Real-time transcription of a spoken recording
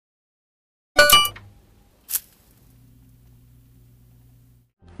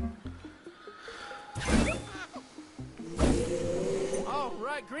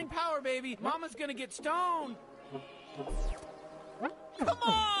right, green power, baby. Mama's gonna get stoned. Come on!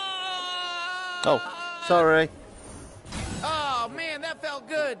 Oh, sorry. Oh, man, that felt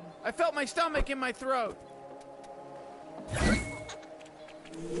good. I felt my stomach in my throat.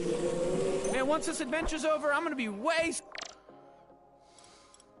 Man, once this adventure's over, I'm gonna be way...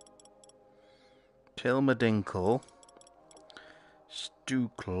 Tilmadinkle.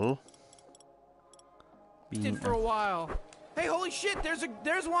 Stukel. ...did for a while. Hey, holy shit,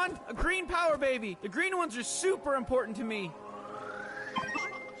 there's one! A green power baby! The green ones are super important to me.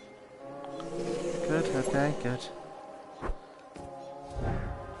 Good, okay, good.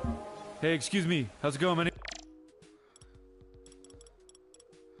 Hey, excuse me. How's it going? My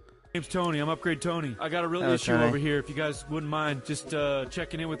name's Tony. I'm Upgrade Tony. I got a real issue over here. If you guys wouldn't mind just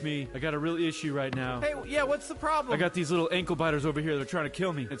checking in with me. I got a real issue right now. Hey, yeah, what's the problem? I got these little ankle biters over here. They're trying to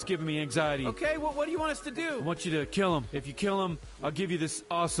kill me. It's giving me anxiety. Okay, what do you want us to do? I want you to kill them. If you kill them, I'll give you this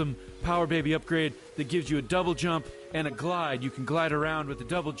awesome Power Baby upgrade that gives you a double jump and a glide. You can glide around with the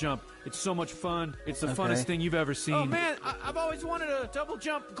double jump. It's so much fun. It's the funnest thing you've ever seen. Oh, man, I've always wanted a double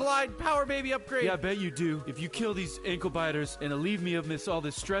jump, glide, Power Baby upgrade. Yeah, I bet you do. If you kill these ankle biters and relieve me of all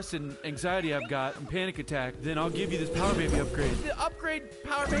this stress and anxiety I've got and panic attack, then I'll give you this Power Baby upgrade. The upgrade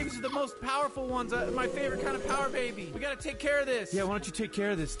Power Babies are the most powerful ones. My favorite kind of Power Baby. We gotta take care of this. Yeah, why don't you take care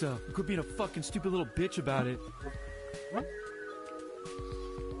of this stuff? Quit being a fucking stupid little bitch about it.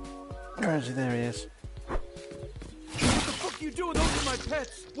 Where is he? There he is. What the fuck are you doing? Those are my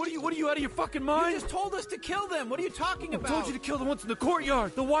pets. What are you out of your fucking mind? You just told us to kill them. What are you talking about? I told you to kill the ones in the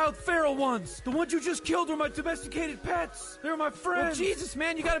courtyard. The wild feral ones. The ones you just killed were my domesticated pets. They're my friends. Well, Jesus,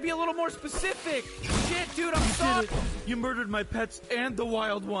 man, you gotta be a little more specific. Shit, dude, I'm sorry. You murdered my pets and the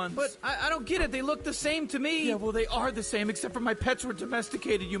wild ones. But I don't get it. They look the same to me. Yeah, well, they are the same, except for my pets were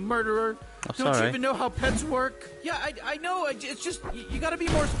domesticated, you murderer. Don't you even know how pets work? Yeah, I know. It's just, you gotta be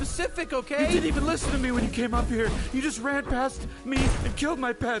more specific, okay? You didn't even listen to me when you came up here. You just ran past me and killed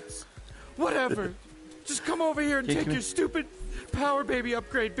my pets. Whatever. Just come over here and take your stupid Power Baby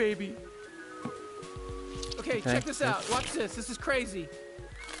upgrade, baby. Okay, check this out. Watch this. This is crazy.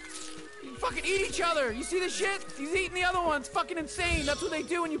 You fucking eat each other. You see this shit? He's eating the other ones. Fucking insane. That's what they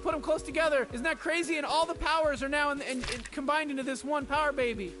do when you put them close together. Isn't that crazy? And all the powers are now combined into this one Power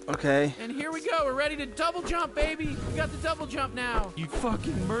Baby. Okay. And here we go. We're ready to double jump, baby. We got the double jump now. You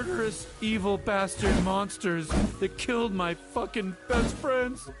fucking murderous, evil bastard monsters that killed my fucking best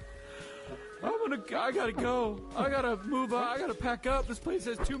friends. I gotta go. I gotta move on. I gotta pack up. This place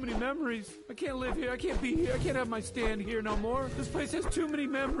has too many memories. I can't live here. I can't be here. I can't have my stand here no more. This place has too many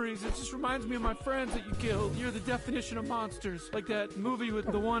memories. It just reminds me of my friends that you killed. You're the definition of monsters. Like that movie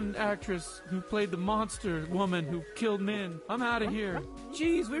with the one actress who played the monster woman who killed men. I'm out of here.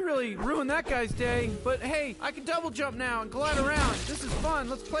 Jeez, we really ruined that guy's day. But hey, I can double jump now and glide around. This is fun.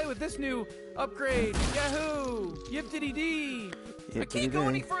 Let's play with this new upgrade. Yahoo! Yip-diddy-dee! I can't go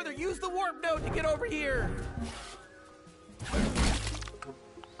any further. Use the warp node to get over here.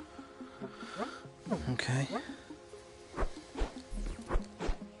 Okay.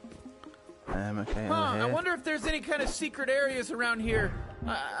 Okay. I wonder if there's any kind of secret areas around here.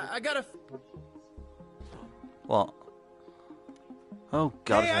 I gotta. What? Oh,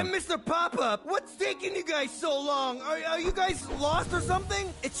 God. Hey, I'm Mr. Pop-Up. What's taking you guys so long? Are you guys lost or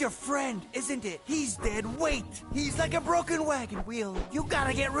something? It's your friend, isn't it? He's dead. Wait. He's like a broken wagon wheel. You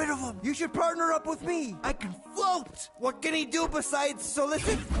gotta get rid of him. You should partner up with me. I can float. What can he do besides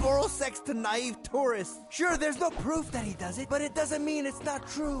solicit oral sex to naive tourists? Sure, there's no proof that he does it, but it doesn't mean it's not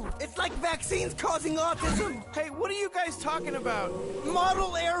true. It's like vaccines causing autism. Hey, what are you guys talking about?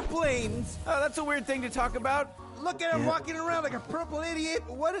 Model airplanes. Oh, that's a weird thing to talk about. Look at him walking around like a purple idiot.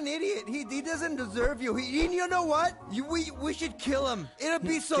 What an idiot. He doesn't deserve you. You know what? We should kill him. It'll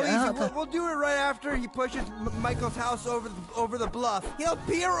be so easy. We'll do it right after he pushes Michael's house over the bluff. He'll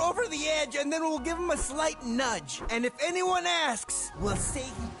peer over the edge, and then we'll give him a slight nudge. And if anyone asks, we'll say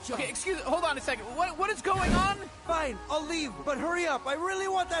he jumped. Okay, excuse me. Hold on a second. What is going on? Fine, I'll leave, but hurry up. I really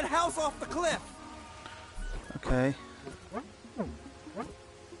want that house off the cliff. Okay.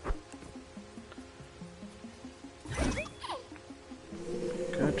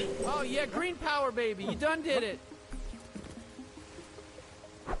 Good. Oh, yeah, green power, baby. You done did it.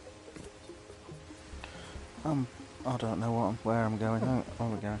 I don't know where I'm going. Oh,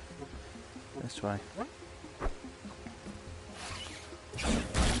 we go. This way.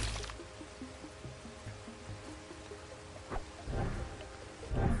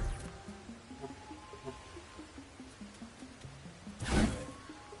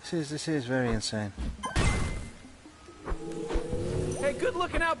 This is very insane. Hey, good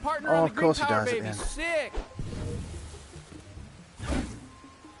looking out, partner. Oh, on of the green course he power, does at baby. the end. Sick.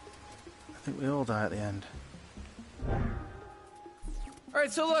 think we all die at the end. All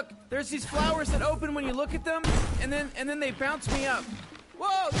right, so look, there's these flowers that open when you look at them, and then they bounce me up.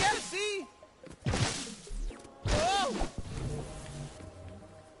 Whoa, yeah, see? Whoa!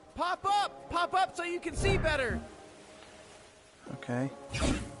 Pop up so you can see better. Okay.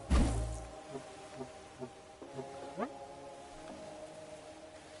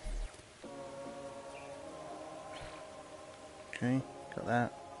 Okay, got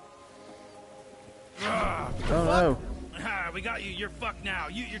that. Oh no! Ah, we got you. You're fucked now.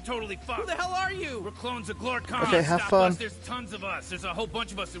 You're totally fucked. Who the hell are you? We're clones of Glorcon. Okay, have Stop fun. us. There's tons of us. There's a whole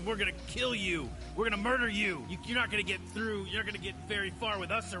bunch of us, and we're gonna kill you. We're gonna murder you. You're not gonna get through. You're not gonna get very far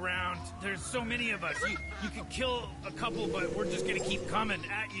with us around. There's so many of us. You can kill a couple, but we're just gonna keep coming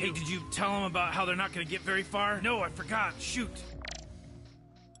at you. Hey, did you tell them about how they're not gonna get very far? No, I forgot. Shoot.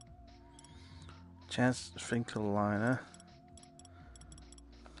 Chance Finkel liner.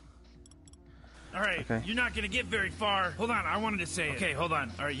 All right, Okay. You're not gonna get very far. Hold on, I wanted to say it. Okay, hold on.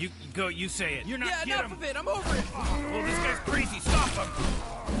 All right, you go. You say it. You're not. Yeah, get enough him. of it. I'm over it. Well, this guy's crazy. Stop him.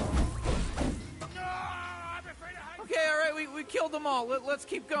 Okay, all right, we killed them all. Let's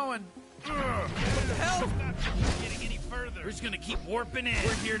keep going. What the hell? Getting any further. We're just gonna keep warping in.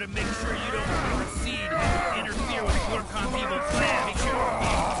 We're here to make sure you don't proceed and interfere with Glorcon's evil plan. Make sure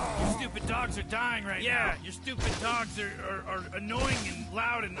your stupid dogs are dying right now. Yeah, your stupid dogs are annoying and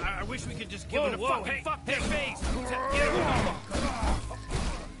loud, and I wish we could just give it a fucking fuck their face. Get him.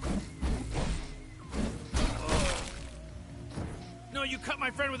 No, you cut my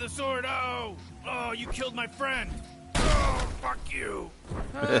friend with a sword. Oh, you killed my friend. Oh, fuck you.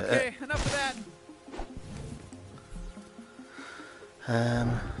 Okay, enough of that.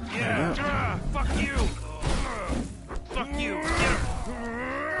 Yeah, fuck you. Fuck you. Get her.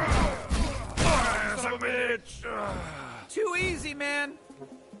 Son of a bitch. Too easy, man.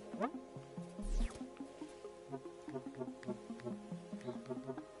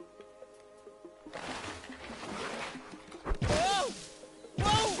 Whoa!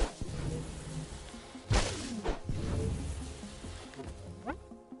 Whoa!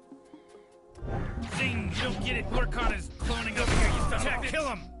 Zing, you don't get it. Glorcon is cloning over here. You son of a bitch. Kill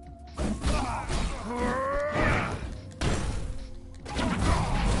him.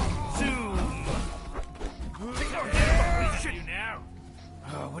 Zoom. What should you now?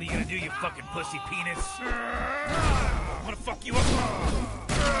 Oh, what are you gonna do, you fucking pussy penis? I'm gonna fuck you up.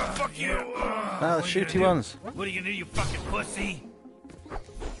 Fuck you. Ah, the shooty ones. What are you gonna do, you fucking pussy?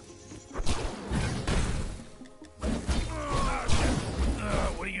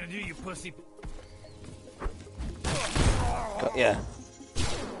 What are you gonna do, you pussy? Got ya.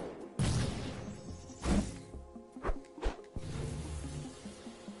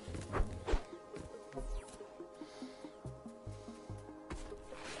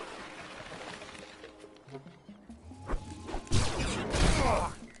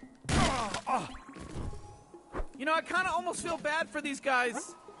 You know, I kind of almost feel bad for these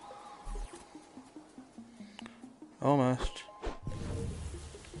guys. Almost.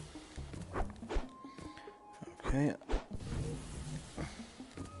 Okay.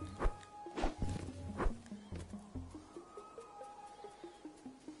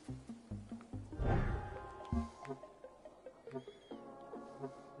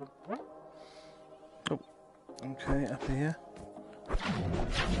 Oh. Okay, up here.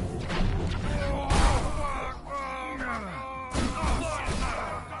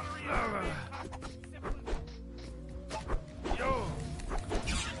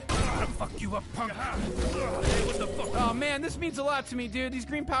 Fuck you up, punk. Hey, what the fuck? Oh man, this means a lot to me, dude. These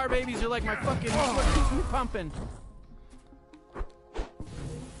green power babies are like my fucking what keeps me pumping.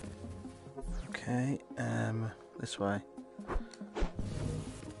 Okay, this way.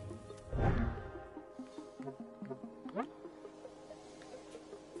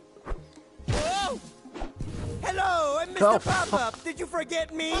 Whoa! Hello, I'm Oh, Mr. Pop-Up. Did you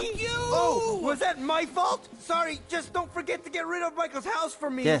forget me? Fuck you! Oh, was that my fault? Sorry, just don't forget to get rid of Michael's house for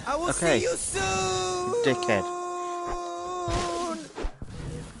me. Yeah, I will okay. see you soon. Dickhead.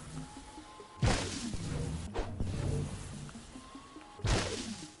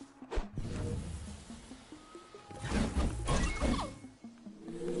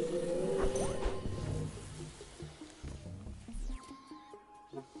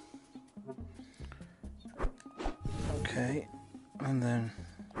 Okay, and then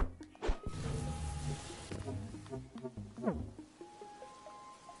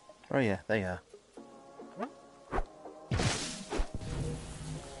oh yeah, they are.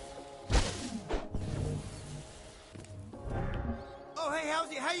 Oh, hey,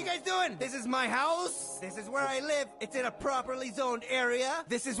 how you guys doing? This is my house. This is where I live. It's in a properly zoned area.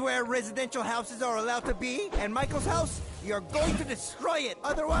 This is where residential houses are allowed to be. And Michael's house, you're going to destroy it.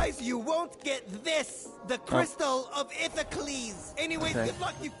 Otherwise, you won't get this. The Crystal of Ithacles. Anyways, good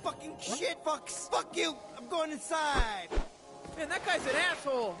luck, you fucking shit fucks. Fuck you. I'm going inside. Man, that guy's an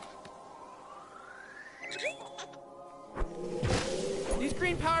asshole. These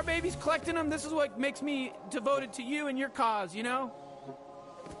green power babies, collecting them, this is what makes me devoted to you and your cause, you know?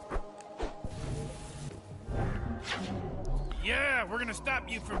 Yeah, we're gonna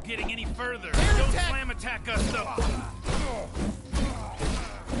stop you from getting any further. Don't slam attack us, though.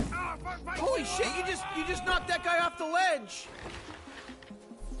 Holy shit, you just knocked that guy off the ledge.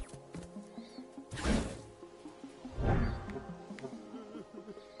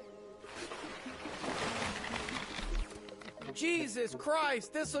 Jesus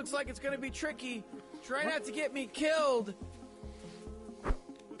Christ, this looks like it's gonna be tricky. Try not to get me killed.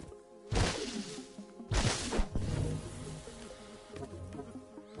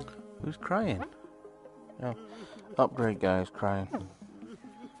 Who's crying? Oh, upgrade guy's crying.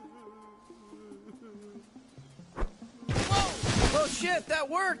 Oh shit, that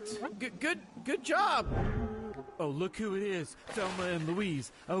worked. Good job. Oh, look who it is. Thelma and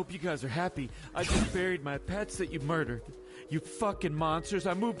Louise. I hope you guys are happy. I just buried my pets that you murdered. You fucking monsters.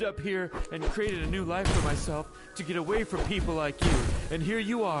 I moved up here and created a new life for myself to get away from people like you. And here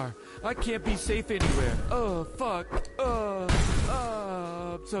you are. I can't be safe anywhere. Oh, fuck.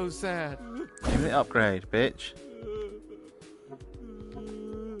 I'm so sad. Give me the upgrade, bitch.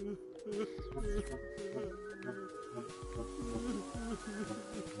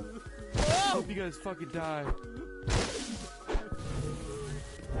 I hope you guys fucking die.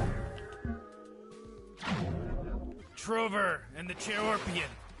 Trover and the Cheorpian.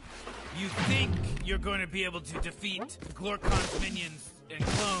 You think you're going to be able to defeat Glorkon's minions and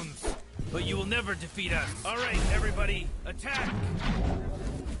clones, but you will never defeat us. All right, everybody, attack!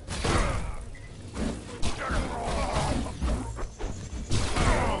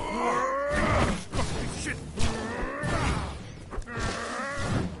 Shit!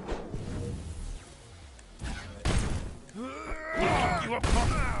 You up,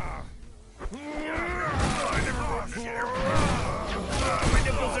 I never lost shit. My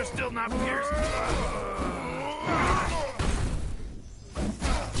nipples are still not pierced.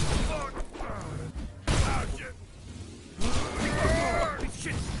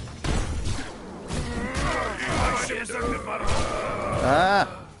 Shit. Ah!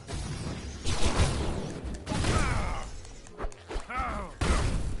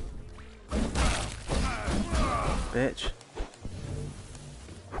 Bitch.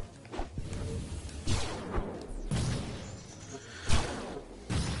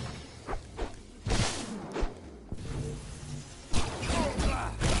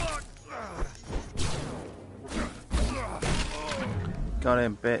 Got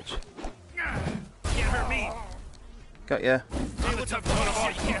him, bitch. Can't hurt me. Got ya. I'm the tough one of all.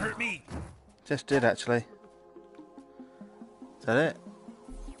 You can't hurt me. Just did, actually. Is that it?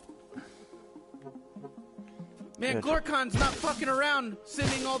 Man, Good. Glorkon's not fucking around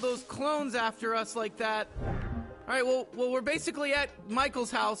sending all those clones after us like that. All right, well, we're basically at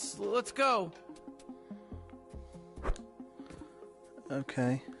Michael's house. Let's go.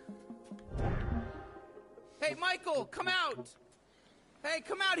 Okay. Hey, Michael, come out. Hey,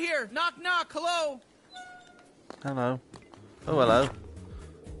 come out here. Knock, knock. Hello. Hello. Oh, hello.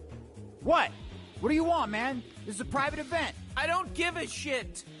 What? What do you want, man? This is a private event. I don't give a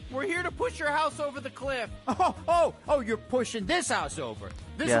shit. We're here to push your house over the cliff. Oh, you're pushing this house over.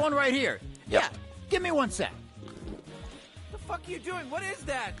 This Yeah. one right here. Yep. Yeah, give me 1 sec. The fuck are you doing? What is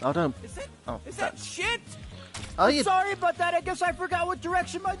that? Oh, don't. Is that, Oh, is that shit? Oh, you. Sorry about that. I guess I forgot what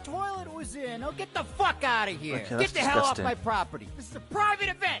direction my toilet was in. Oh, get the fuck out of here. Okay, Get that's the hell off disgusting. my property. This is a private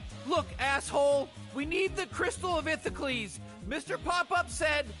event. Look, asshole. We need the Crystal of Ithacles. Mr. Pop-Up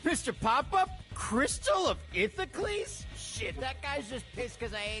said... Mr. Pop-Up? Crystal of Ithacles? Shit, that guy's just pissed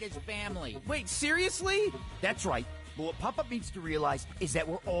because I ate his family. Wait, seriously? That's right. But what Pop-Up needs to realize is that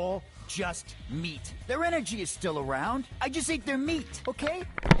we're all just meat. Their energy is still around. I just ate their meat, okay?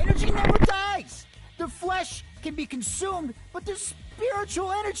 Energy never dies. Their flesh can be consumed, but their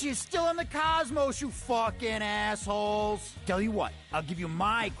spiritual energy is still in the cosmos, you fucking assholes. Tell you what, I'll give you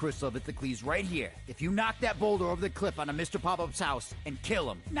my Crystal of Ithacles right here if you knock that boulder over the cliff onto Mr. Pop-Up's house and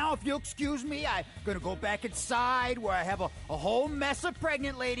kill him. Now, if you'll excuse me, I'm gonna go back inside where I have a whole mess of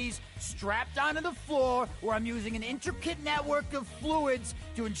pregnant ladies strapped onto the floor where I'm using an intricate network of fluids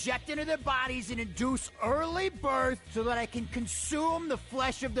to inject into their bodies and induce early birth so that I can consume the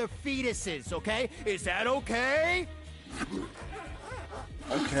flesh of their fetuses, okay? Is that okay?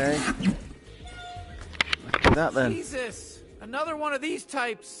 Okay. do that then. Jesus, another one of these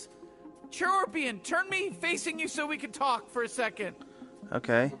types. Chirorpian, turn me facing you so we can talk for a second.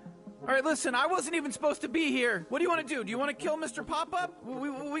 Okay. All right, listen, I wasn't even supposed to be here. What do you want to do? Do you want to kill Mr. Pop-Up?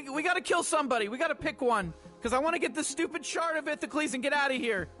 We got to kill somebody. We got to pick one. Because I want to get this stupid shard of Ithacles and get out of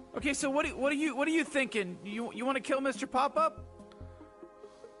here. Okay, so what are you thinking? You want to kill Mr. Pop-Up?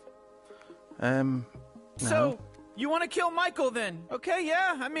 No. So, you want to kill Michael then? Okay,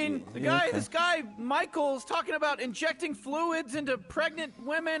 yeah. I mean, this guy, Michael's talking about injecting fluids into pregnant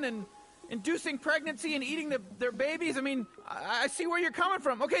women and inducing pregnancy and eating their babies. I mean, I see where you're coming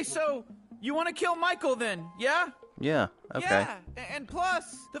from. Okay, so you want to kill Michael then, yeah? Yeah, okay. Yeah, and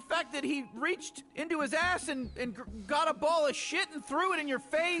plus, the fact that he reached into his ass and got a ball of shit and threw it in your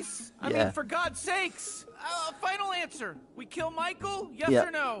face. I mean, for God's sakes. Final answer. We kill Michael, yes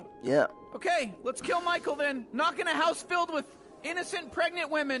or no? Yeah. Okay, let's kill Michael then. Knocking a house filled with innocent pregnant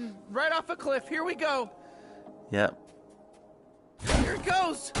women right off a cliff. Here we go. Yep. Here it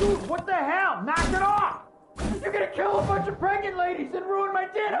goes. Dude, what the hell? Knock it off! You're gonna kill a bunch of pregnant ladies and ruin my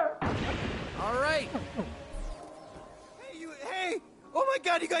dinner! All right. Hey! Oh my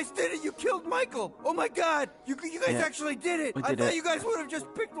God, you guys did it! You killed Michael! Oh my God! You guys actually did it! We I did thought it. you guys would have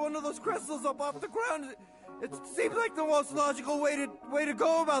just picked one of those crystals up off the ground. It seems like the most logical way to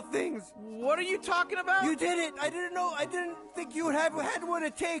go about things. What are you talking about? You did it! I didn't think you had what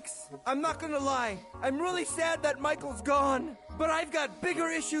it takes. I'm not gonna lie. I'm really sad that Michael's gone. But I've got bigger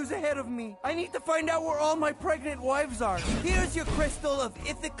issues ahead of me. I need to find out where all my pregnant wives are. Here's your crystal of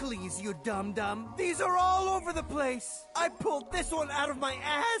Ithacles, you dum-dum. These are all over the place. I pulled this one out of my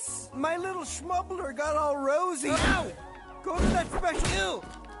ass. My little schmubbler got all rosy. Ow! Go to that special...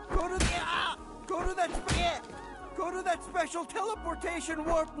 Go to that special teleportation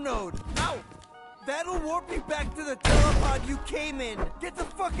warp node. Ow! That'll warp you back to the telepod you came in. Get the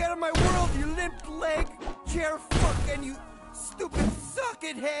fuck out of my world, you limp leg, chair fuck, and you stupid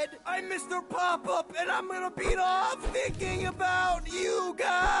socket head. I'm Mr. Pop-Up, and I'm gonna beat off thinking about you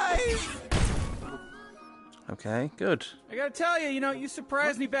guys. Okay, good. I gotta tell you, you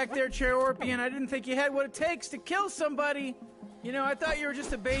surprised me back there, Chirorpian. I didn't think you had what it takes to kill somebody. I thought you were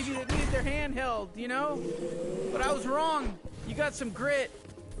just a baby that needed their hand held, But I was wrong. You got some grit.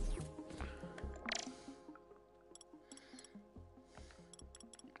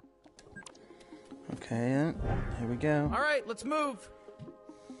 Okay, here we go. All right, let's move.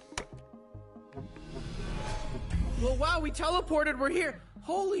 Well, wow, we teleported. We're here.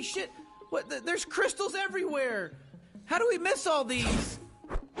 Holy shit. What? There's crystals everywhere. How do we miss all these?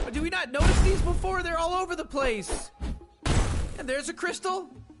 Do we not notice these before? They're all over the place. And there's a crystal.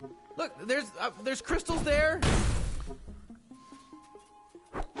 Look, there's crystals there.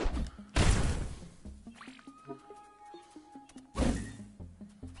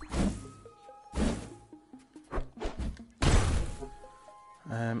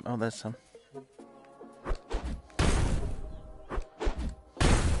 Oh, there's some.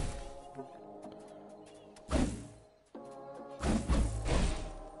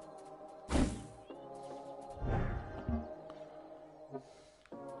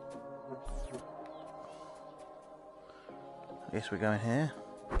 I guess we're going here.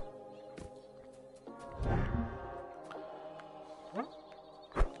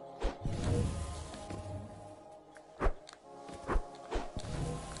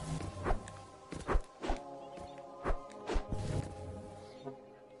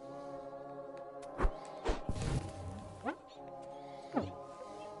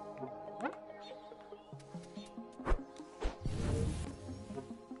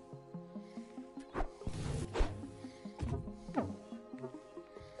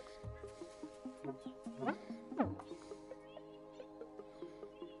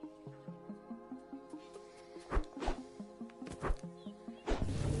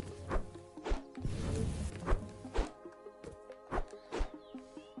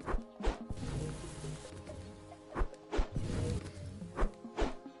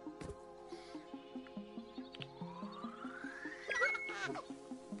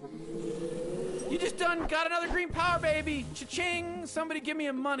 You just got another green power, baby. Cha-ching. Somebody give me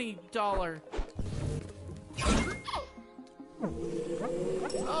a money dollar.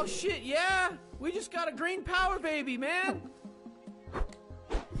 Oh, shit, yeah. We just got a green power, baby, man.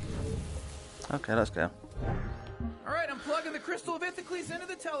 Okay, let's go. All right, I'm plugging the crystal of Ithacles into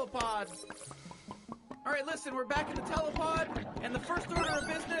the telepod. All right, listen, we're back in the telepod, and the first order of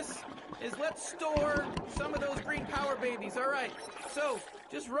business is let's store some of those green power babies. All right, so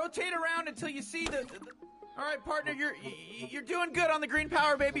just rotate around until you see the all right, partner, you're doing good on the green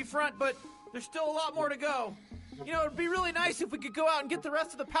power baby front, but there's still a lot more to go. It'd be really nice if we could go out and get the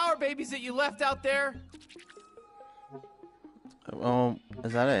rest of the power babies that you left out there. Oh,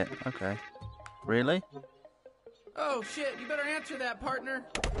 is that it? Okay. Really? Oh shit! You better answer that, partner.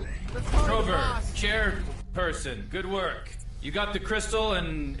 That's part of the Trover, boss. chairperson, good work. You got the crystal,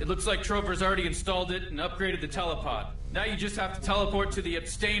 and it looks like Trover's already installed it and upgraded the telepod. Now you just have to teleport to the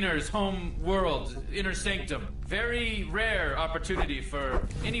Abstainer's home world, Inner Sanctum. Very rare opportunity for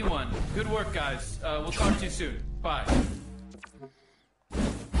anyone. Good work, guys. We'll talk to you soon. Bye.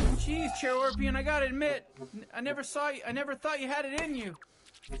 Jeez, Chair Orpian, I gotta admit, I never thought you had it in you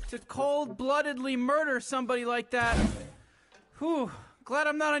to cold-bloodedly murder somebody like that. Whew, glad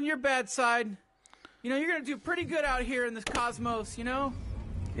I'm not on your bad side. You know, you're gonna do pretty good out here in this cosmos, you know?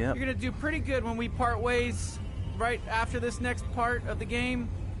 Yep. You're gonna do pretty good when we part ways right after this next part of the game,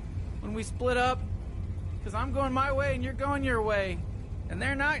 when we split up. Because I'm going my way and you're going your way. And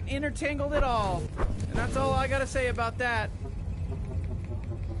they're not intertangled at all. And that's all I gotta say about that.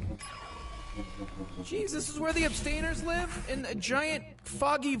 Jeez, this is where the Abstainers live? In a giant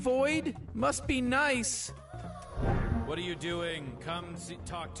foggy void? Must be nice. What are you doing? Come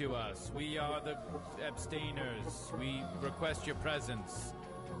talk to us. We are the Abstainers. We request your presence.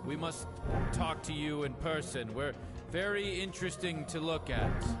 We must talk to you in person. We're very interesting to look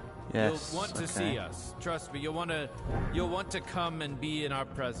at. Yes. You'll want to see us. Trust me. You'll want to come and be in our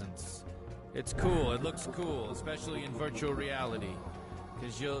presence. It's cool. It looks cool, especially in virtual reality,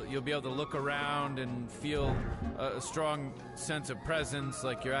 because you'll be able to look around and feel a strong sense of presence,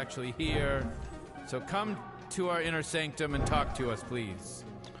 like you're actually here. So come to our inner sanctum and talk to us, please.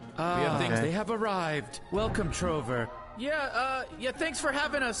 We have things. Okay. They have arrived. Welcome, Trover. Yeah, thanks for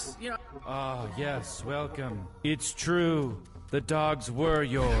having us. You know, Oh, yes, welcome. It's true. The dogs were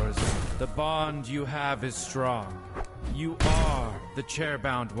yours. The bond you have is strong. You are the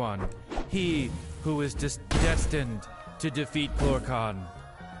chair-bound one. He who is destined to defeat Glorkon.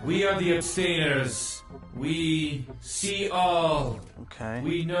 We are the Abstainers. We see all. Okay.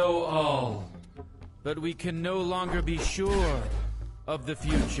 We know all. But we can no longer be sure of the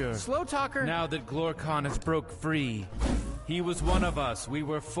future. slow talker. Now that Glorkon has broke free. He was one of us. We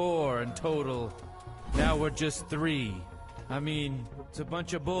were 4 in total. Now we're just 3. I mean, it's a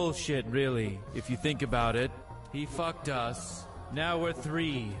bunch of bullshit, really, if you think about it. He fucked us. Now we're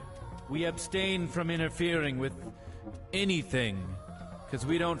 3. We abstain from interfering with anything, because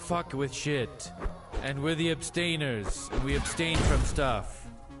we don't fuck with shit. And we're the Abstainers, and we abstain from stuff.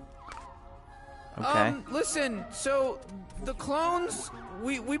 Okay. Listen, so the clones,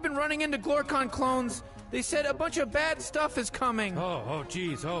 we've been running into Glorkon clones. They said a bunch of bad stuff is coming. Oh,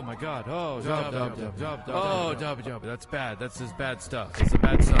 jeez. Oh, my God. Oh, dub. That's bad. That's his bad stuff. That's a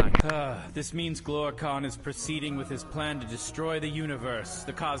bad sign. This means Glorkon is proceeding with his plan to destroy the universe,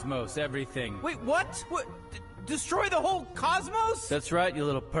 the cosmos, everything. Wait, what? What? Destroy the whole cosmos? That's right, you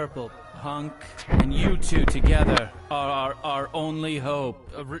little purple hunk. And you two together are our only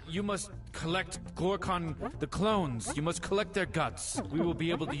hope. You must collect Glorkon, the clones. You must collect their guts. We will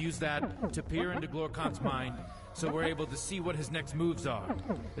be able to use that to peer into Glorkon's mind, so we're able to see what his next moves are.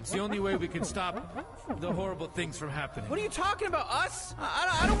 It's the only way we can stop the horrible things from happening. What are you talking about? Us?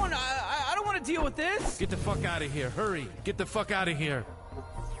 I don't want to. I don't want to deal with this. Get the fuck out of here. Hurry. Get the fuck out of here.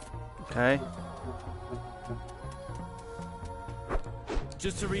 Okay.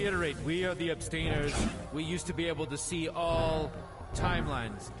 Just to reiterate, we are the Abstainers. We used to be able to see all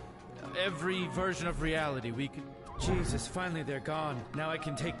timelines, every version of reality. We could. Jesus, finally they're gone. Now I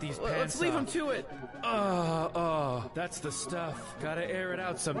can take these pants Let's leave off. him to it. That's the stuff. Gotta air it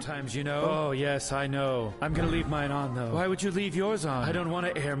out sometimes, you know? Oh, yes, I know. I'm gonna leave mine on, though. Why would you leave yours on? I don't want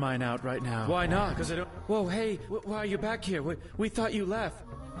to air mine out right now. Why not? Because I don't... Whoa, hey, why are you back here? We thought you left.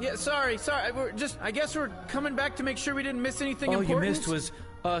 Yeah, sorry. I guess we're coming back to make sure we didn't miss anything All important. you missed was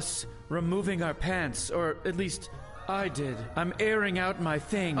us removing our pants, or at least I did. I'm airing out my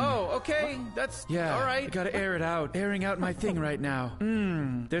thing. Oh, okay. That's Yeah, all I right. gotta air it out. Airing out my thing right now.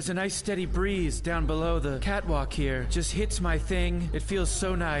 There's a nice steady breeze down below the catwalk here. Just hits my thing. It feels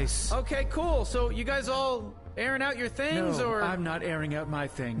so nice. Okay, cool. So you guys all airing out your things, No, or I'm not airing out my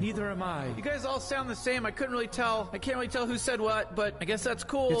thing. Neither am I. you guys all sound the same? I couldn't really tell. I can't really tell who said what, but I guess that's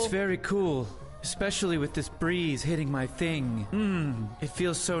cool. It's very cool. Especially with this breeze hitting my thing. It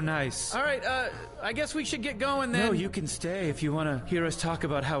feels so nice. All right. I guess we should get going then. No, you can stay if you want to hear us talk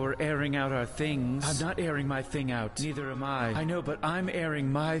about how we're airing out our things. I'm not airing my thing out. Neither am I. I know, but I'm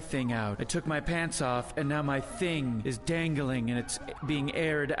airing my thing out. I took my pants off, and now my thing is dangling, and it's being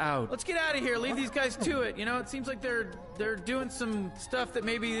aired out. Let's get out of here. Leave these guys to it. You know, it seems like they're doing some stuff that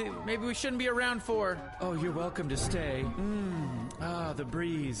maybe we shouldn't be around for. Oh, you're welcome to stay. The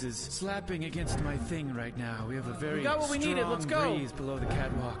breeze is slapping against my thing right now. We have a very We got what we needed. Let's go. breeze below the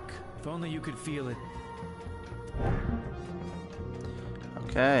catwalk. If only you could feel it.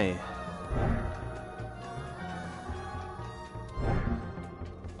 Okay.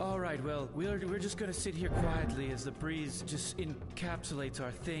 All right, well, we're just gonna sit here quietly as the breeze just encapsulates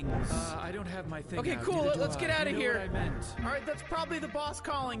our things. I don't have my thing Okay, out, cool. neither do Let's get out of You know here. what I meant. All right, that's probably the boss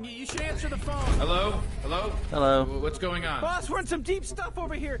calling. You should answer the phone. Hello? Hello? Hello. What's going on? Boss, we're in some deep stuff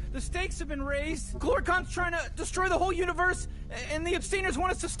over here. The stakes have been raised. Glorcon's trying to destroy the whole universe, and the abstainers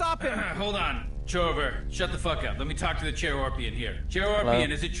want us to stop him. Hold on. Trover, shut the fuck up. Let me talk to the Chairorpian here.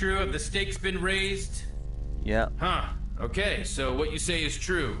 Chairorpian, is it true? Have the stakes been raised? Yeah. Huh. Okay, so what you say is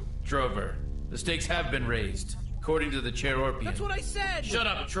true, Trover. The stakes have been raised, according to the Chairorpian. That's what I said. Shut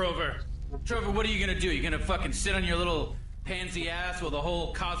up, Trover. Trover, what are you gonna do? You gonna fucking sit on your little pansy ass while the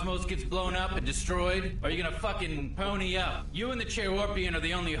whole cosmos gets blown up and destroyed? Or are you gonna fucking pony up? You and the Chairorpian are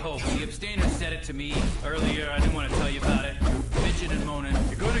the only hope. The abstainer said it to me earlier. I didn't want to tell you about it. Bitching and moaning.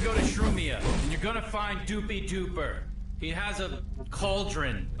 You're gonna go to Shrumia, and you're gonna find Doopy Dooper. He has a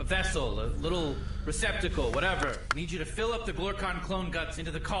cauldron, a vessel, a little receptacle, whatever. I need you to fill up the Glorcon clone guts into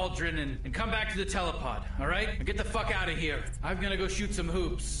the cauldron and come back to the telepod, all right? Now get the fuck out of here. I'm gonna go shoot some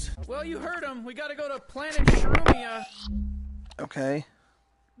hoops. Well, you heard him. We gotta go to planet Shrumia. Okay.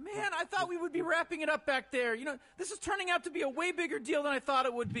 Man, I thought we would be wrapping it up back there. You know, this is turning out to be a way bigger deal than I thought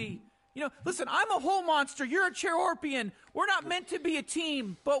it would be. You know, listen, I'm a whole monster. You're a Chairorpian. We're not meant to be a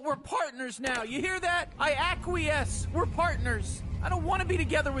team, but we're partners now. You hear that? I acquiesce. We're partners. I don't want to be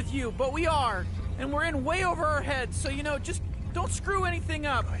together with you, but we are. And we're in way over our heads. So, you know, just don't screw anything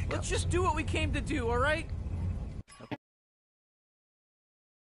up. Let's just do what we came to do, all right?